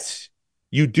yes,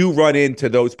 you do run into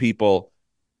those people,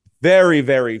 very,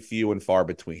 very few and far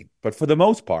between, but for the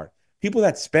most part, people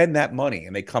that spend that money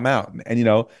and they come out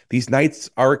and these nights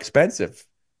are expensive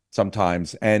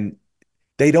sometimes, and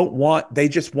they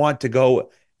just want to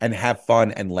go and have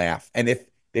fun and laugh. And if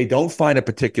they don't find a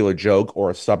particular joke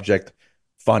or a subject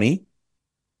funny,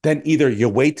 then either you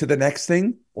wait to the next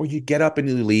thing or you get up and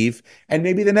you leave. And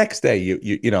maybe the next day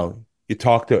you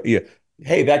talk to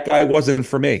hey, that guy wasn't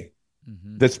for me.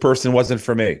 Mm-hmm. This person wasn't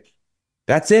for me.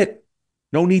 That's it.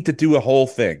 No need to do a whole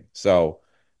thing. So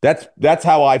that's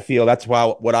how I feel. That's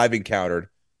what I've encountered,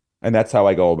 and that's how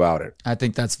I go about it. I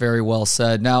think that's very well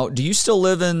said. Now, do you still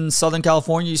live in Southern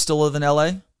California? You still live in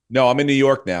LA? No, I'm in New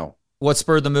York now. What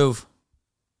spurred the move?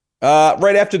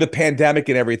 Right after the pandemic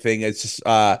and everything, it's just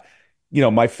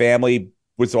my family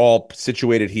was all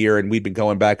situated here, and we've been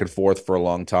going back and forth for a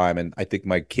long time. And I think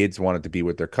my kids wanted to be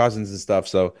with their cousins and stuff.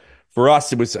 So for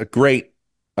us, it was a great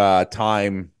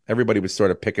time. Everybody was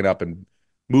sort of picking up and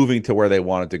moving to where they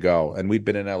wanted to go. And we've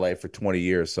been in LA for 20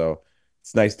 years. So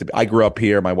it's nice I grew up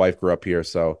here. My wife grew up here.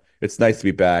 So it's nice to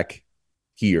be back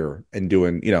here and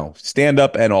doing, stand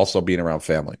up and also being around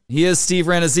family. He is Steve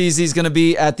Ranazizi. He's going to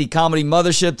be at the Comedy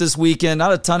Mothership this weekend.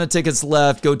 Not a ton of tickets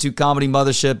left. Go to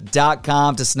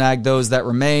comedymothership.com to snag those that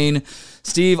remain.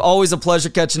 Steve, always a pleasure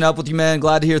catching up with you, man.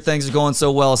 Glad to hear things are going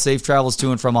so well. Safe travels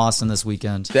to and from Austin this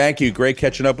weekend. Thank you. Great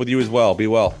catching up with you as well. Be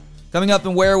well. Coming up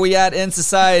in Where Are We At in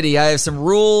Society, I have some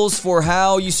rules for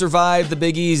how you survive the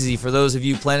Big Easy for those of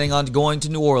you planning on going to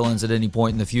New Orleans at any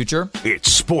point in the future.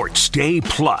 It's Sports Day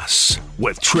Plus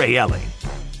with Trey Elling.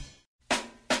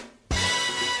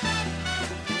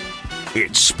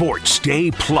 It's Sports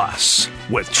Day Plus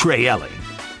with Trey Elling.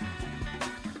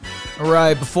 All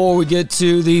right, before we get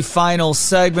to the final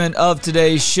segment of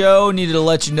today's show, needed to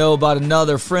let you know about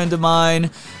another friend of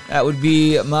mine. That would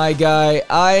be my guy,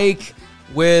 Ike,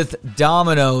 with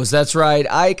Domino's. That's right.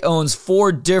 Ike owns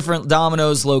 4 different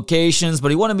Domino's locations, but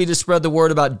he wanted me to spread the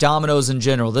word about Domino's in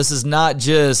general. This is not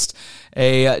just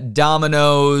a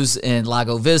Domino's in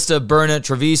Lago Vista, Burnet,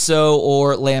 Treviso,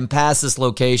 or Lampasas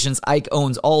locations. Ike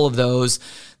owns all of those.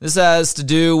 This has to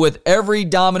do with every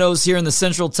Domino's here in the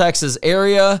Central Texas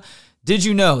area. Did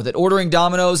you know that ordering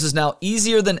Domino's is now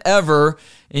easier than ever,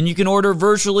 and you can order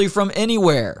virtually from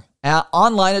anywhere?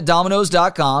 Online at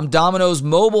Domino's.com, Domino's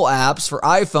mobile apps for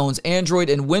iPhones, Android,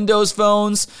 and Windows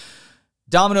phones,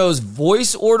 Domino's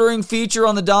voice ordering feature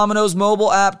on the Domino's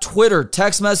mobile app, Twitter,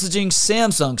 text messaging,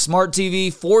 Samsung, Smart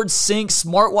TV, Ford Sync,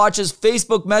 smartwatches,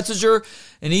 Facebook Messenger,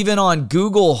 and even on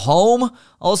Google Home.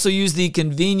 Also use the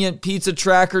convenient pizza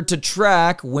tracker to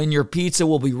track when your pizza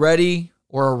will be ready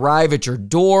or arrive at your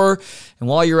door. And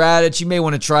while you're at it, you may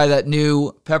want to try that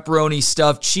new pepperoni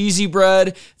stuffed cheesy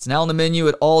bread. It's now on the menu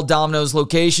at all Domino's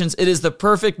locations. It is the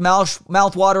perfect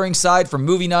mouth-watering side for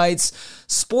movie nights,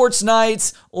 sports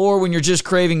nights, or when you're just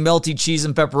craving melty cheese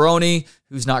and pepperoni.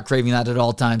 Who's not craving that at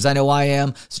all times? I know I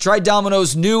am. So try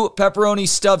Domino's new pepperoni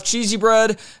stuffed cheesy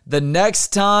bread the next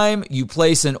time you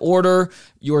place an order.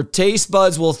 Your taste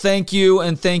buds will thank you,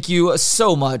 and thank you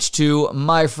so much to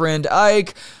my friend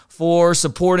Ike for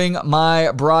supporting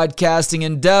my broadcasting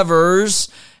endeavors.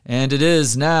 And it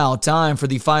is now time for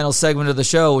the final segment of the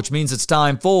show, which means it's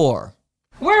time for...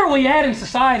 Where are we at in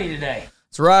society today?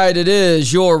 That's right, it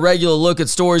is your regular look at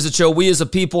stories that show we as a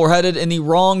people are headed in the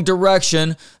wrong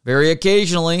direction. Very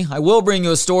occasionally, I will bring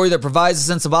you a story that provides a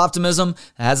sense of optimism,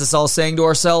 that has us all saying to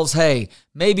ourselves, hey,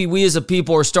 maybe we as a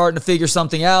people are starting to figure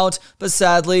something out, but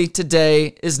sadly,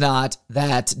 today is not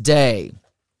that day.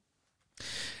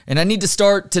 And I need to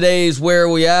start today's Where Are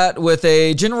We At with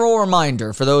a general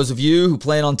reminder for those of you who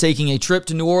plan on taking a trip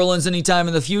to New Orleans anytime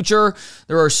in the future.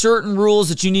 There are certain rules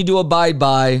that you need to abide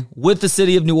by with the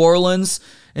city of New Orleans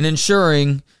and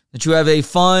ensuring that you have a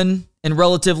fun and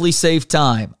relatively safe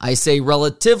time. I say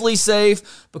relatively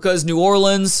safe because New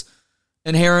Orleans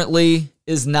inherently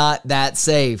is not that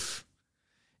safe.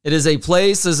 It is a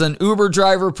place, as an Uber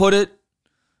driver put it,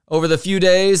 over the few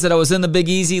days that I was in the Big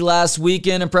Easy last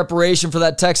weekend in preparation for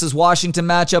that Texas-Washington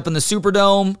matchup in the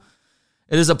Superdome,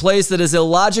 it is a place that is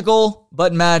illogical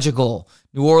but magical.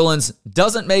 New Orleans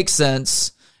doesn't make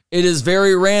sense. It is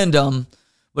very random,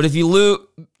 but if you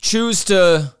choose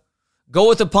to go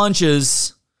with the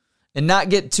punches and not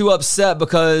get too upset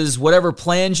because whatever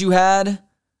plans you had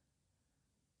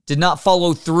did not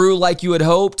follow through like you had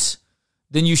hoped,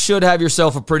 then you should have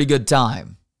yourself a pretty good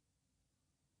time.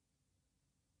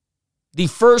 The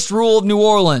first rule of New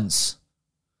Orleans: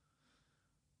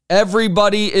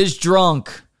 everybody is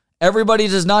drunk. Everybody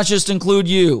does not just include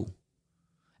you.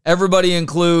 Everybody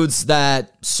includes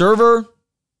that server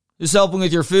who's helping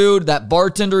with your food, that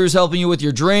bartender who's helping you with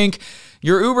your drink,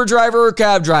 your Uber driver or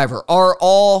cab driver are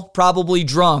all probably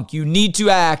drunk. You need to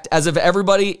act as if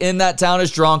everybody in that town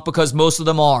is drunk because most of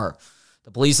them are.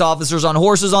 The police officers on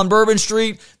horses on Bourbon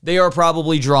Street, they are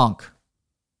probably drunk.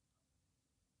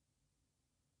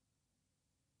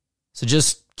 So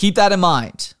just keep that in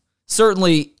mind.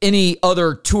 Certainly any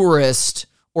other tourist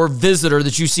or visitor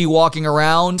that you see walking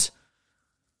around,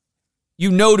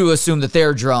 you know to assume that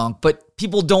they're drunk, but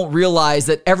people don't realize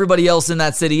that everybody else in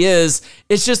that city is.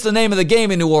 It's just the name of the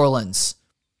game in New Orleans.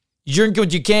 You drink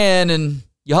what you can and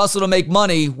you hustle to make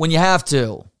money when you have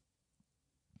to.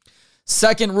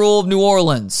 Second rule of New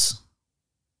Orleans: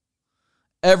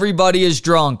 everybody is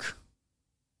drunk.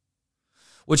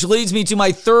 Which leads me to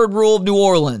my third rule of New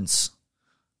Orleans.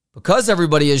 Because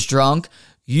everybody is drunk,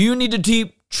 you need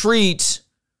to treat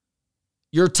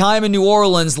your time in New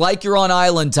Orleans like you're on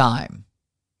island time.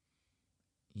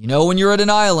 You know, when you're at an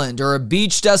island or a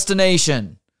beach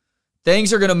destination,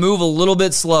 things are going to move a little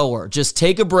bit slower. Just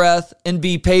take a breath and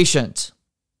be patient.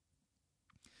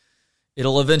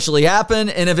 It'll eventually happen,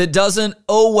 and if it doesn't,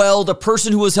 oh well, the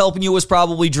person who was helping you was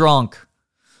probably drunk.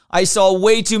 I saw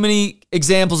way too many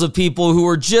examples of people who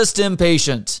were just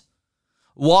impatient,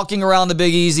 walking around the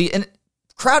Big Easy, and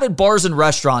crowded bars and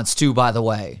restaurants too, by the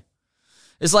way.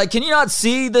 It's like, can you not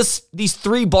see this? These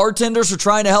three bartenders are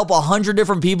trying to help 100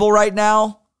 different people right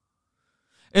now.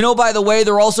 And oh, by the way,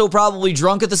 they're also probably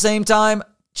drunk at the same time.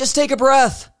 Just take a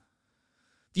breath.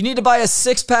 If you need to buy a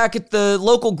 6-pack at the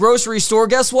local grocery store,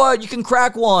 guess what? You can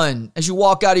crack one as you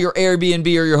walk out of your Airbnb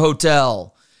or your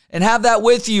hotel. And have that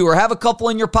with you, or have a couple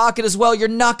in your pocket as well. You're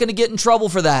not going to get in trouble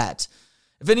for that.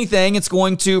 If anything, it's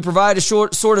going to provide a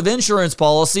sort of insurance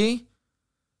policy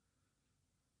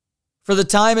for the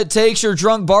time it takes your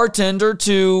drunk bartender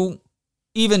to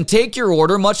even take your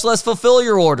order, much less fulfill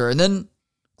your order, and then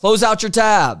close out your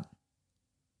tab.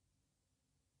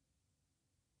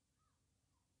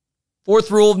 Fourth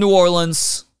rule of New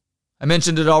Orleans. I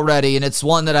mentioned it already, and it's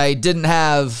one that I didn't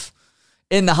have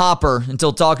in the hopper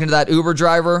until talking to that Uber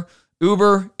driver.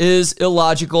 Uber is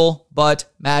illogical, but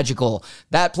magical.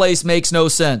 That place makes no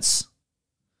sense.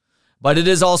 But it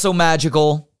is also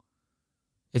magical.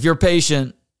 If you're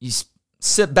patient, you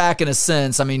sit back in a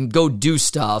sense. I mean, go do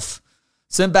stuff.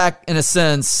 sit back in a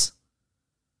sense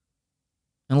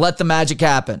and let the magic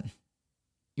happen.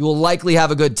 You will likely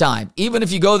have a good time, even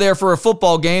if you go there for a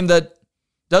football game that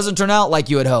doesn't turn out like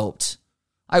you had hoped.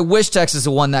 I wish Texas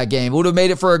had won that game. It would have made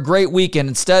it for a great weekend.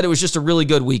 Instead, it was just a really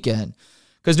good weekend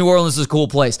because New Orleans is a cool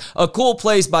place. A cool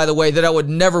place, by the way, that I would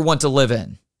never want to live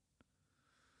in.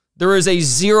 There is a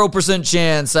 0%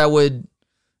 chance I would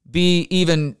be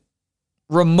even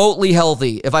remotely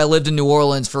healthy if I lived in New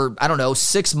Orleans for,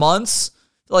 6 months.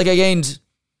 I feel like I gained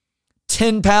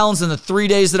 10 pounds in the 3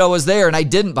 days that I was there, and I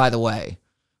didn't, by the way.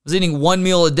 I was eating one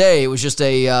meal a day. It was just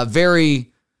a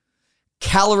very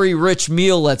calorie-rich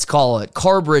meal, let's call it.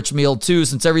 Carb-rich meal, too,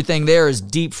 since everything there is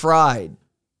deep fried.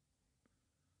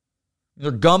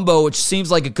 Their gumbo, which seems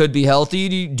like it could be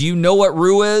healthy. Do you know what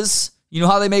roux is? You know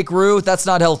how they make roux? That's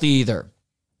not healthy either.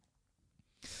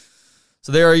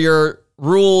 So there are your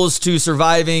rules to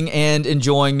surviving and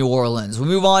enjoying New Orleans. We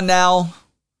move on now.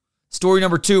 Story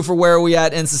number 2 for where are we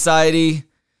at in society.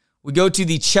 We go to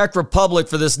the Czech Republic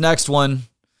for this next one.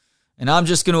 And I'm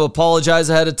just going to apologize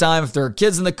ahead of time. If there are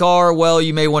kids in the car, well,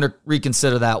 you may want to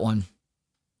reconsider that one.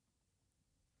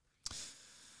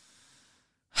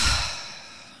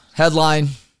 Headline: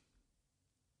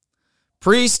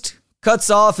 Priest cuts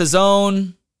off his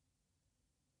own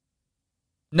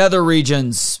nether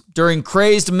regions during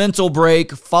crazed mental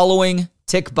break following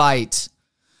tick bite.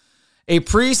 A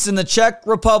priest in the Czech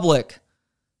Republic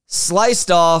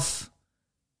sliced off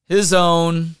his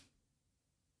own,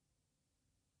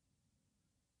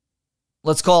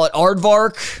 let's call it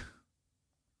aardvark.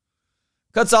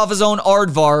 Cuts off his own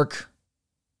aardvark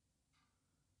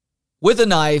with a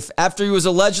knife after he was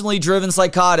allegedly driven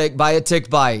psychotic by a tick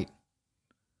bite.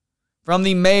 From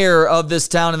the mayor of this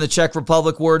town in the Czech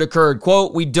Republic where it occurred,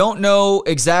 quote, "We don't know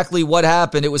exactly what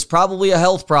happened. It was probably a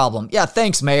health problem." Yeah,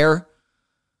 thanks, mayor.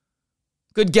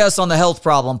 Good guess on the health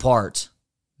problem part.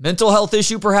 Mental health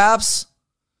issue, perhaps?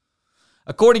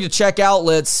 According to Czech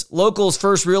outlets, locals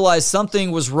first realized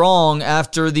something was wrong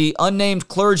after the unnamed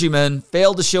clergyman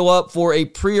failed to show up for a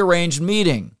prearranged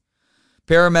meeting.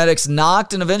 Paramedics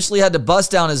knocked and eventually had to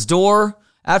bust down his door,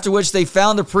 after which they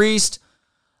found the priest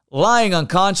lying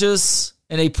unconscious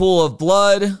in a pool of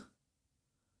blood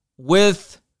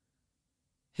with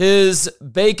his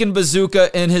bacon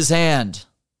bazooka in his hand.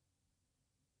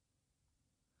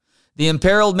 The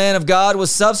imperiled man of God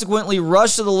was subsequently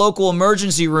rushed to the local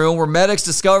emergency room where medics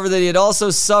discovered that he had also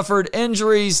suffered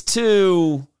injuries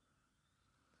to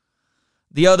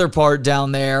the other part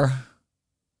down there,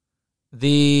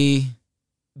 the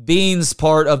beans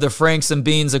part of the Franks and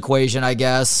beans equation, I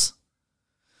guess.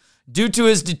 Due to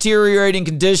his deteriorating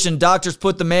condition, doctors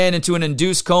put the man into an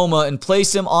induced coma and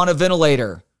placed him on a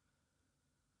ventilator,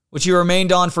 which he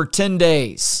remained on for 10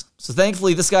 days. So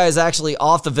thankfully, this guy is actually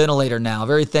off the ventilator now.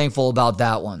 Very thankful about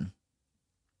that one.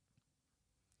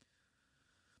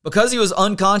 Because he was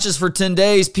unconscious for 10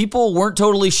 days, people weren't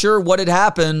totally sure what had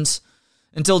happened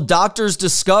until doctors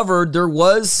discovered there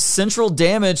was central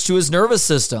damage to his nervous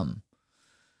system,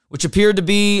 which appeared to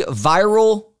be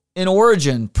viral in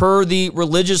origin, per the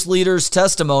religious leader's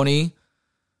testimony,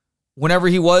 whenever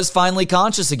he was finally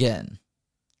conscious again.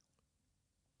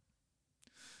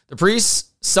 The priest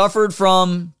suffered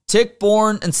from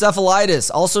tick-borne encephalitis,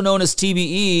 also known as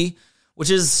TBE, which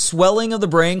is swelling of the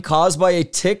brain caused by a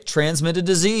tick-transmitted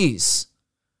disease.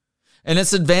 In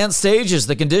its advanced stages,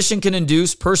 the condition can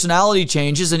induce personality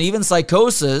changes and even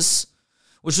psychosis,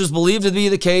 which was believed to be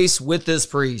the case with this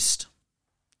priest.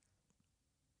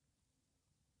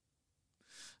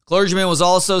 Clergyman was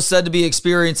also said to be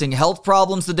experiencing health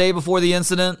problems the day before the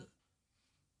incident.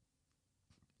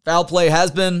 Foul play has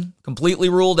been completely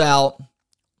ruled out.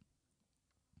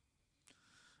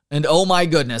 And oh my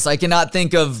goodness, I cannot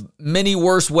think of many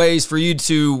worse ways for you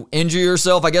to injure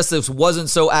yourself. I guess this wasn't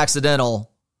so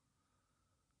accidental.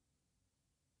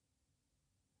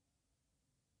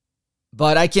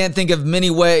 But I can't think of many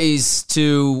ways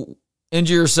to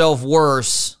injure yourself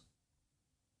worse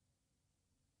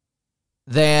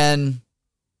than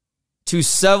to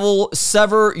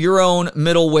sever your own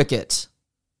middle wicket.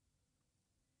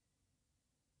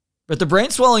 But the brain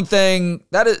swelling thing,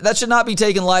 that should not be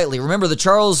taken lightly. Remember the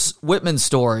Charles Whitman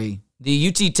story, the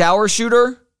UT Tower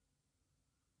shooter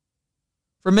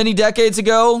from many decades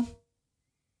ago?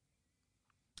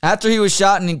 After he was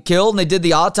shot and killed and they did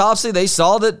the autopsy, they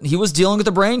saw that he was dealing with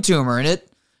a brain tumor and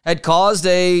it had caused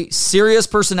a serious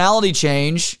personality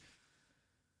change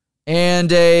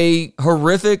and a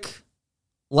horrific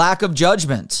lack of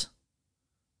judgment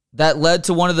that led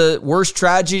to one of the worst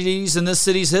tragedies in this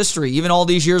city's history, even all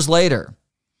these years later.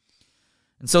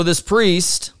 And so this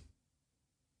priest,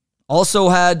 also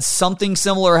had something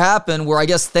similar happen where I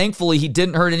guess thankfully he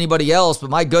didn't hurt anybody else, but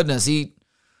my goodness, he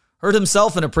hurt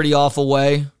himself in a pretty awful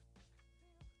way.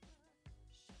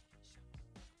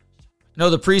 No,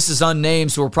 the priest is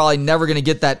unnamed, so we're probably never going to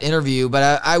get that interview,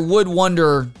 but I would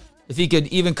wonder if he could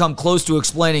even come close to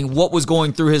explaining what was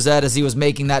going through his head as he was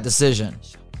making that decision.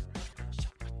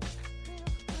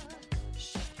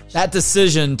 That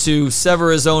decision to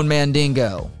sever his own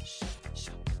mandingo.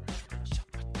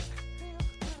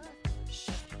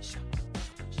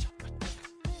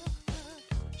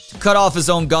 To cut off his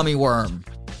own gummy worm.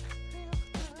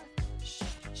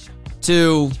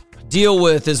 To deal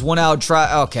with his one-out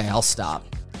try. Okay, I'll stop.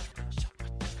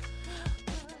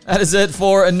 That is it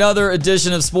for another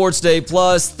edition of Sports Day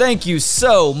Plus. Thank you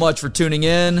so much for tuning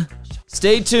in.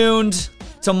 Stay tuned.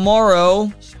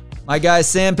 Tomorrow, my guy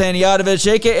Sam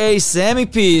Panayotovich, a.k.a. Sammy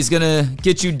P, is going to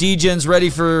get you D-Gens ready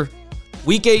for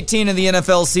Week 18 of the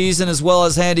NFL season, as well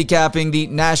as handicapping the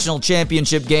national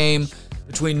championship game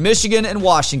between Michigan and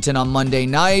Washington on Monday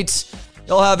night.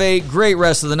 Y'all have a great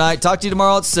rest of the night. Talk to you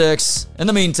tomorrow at 6. In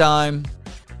the meantime,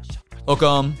 hook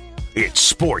 'em. It's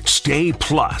Sports Day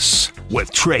Plus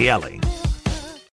with Trey Elling.